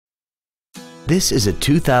This is a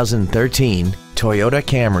 2013 Toyota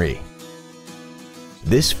Camry.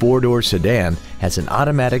 This four-door sedan has an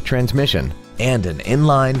automatic transmission and an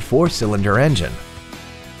inline four-cylinder engine.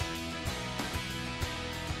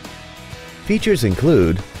 Features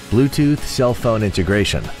include Bluetooth cell phone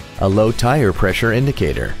integration, a low tire pressure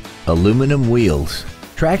indicator, aluminum wheels,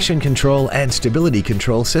 traction control and stability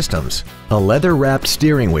control systems, a leather-wrapped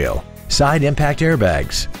steering wheel, side impact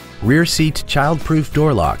airbags, rear seat child-proof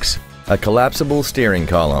door locks, a collapsible steering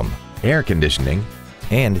column, air conditioning,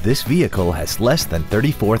 and this vehicle has less than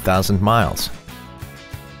 34,000 miles.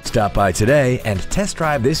 Stop by today and test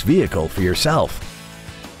drive this vehicle for yourself.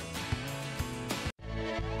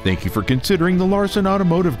 Thank you for considering the Larson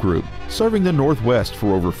Automotive Group, serving the Northwest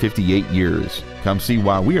for over 58 years. Come see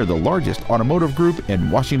why we are the largest automotive group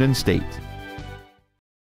in Washington State.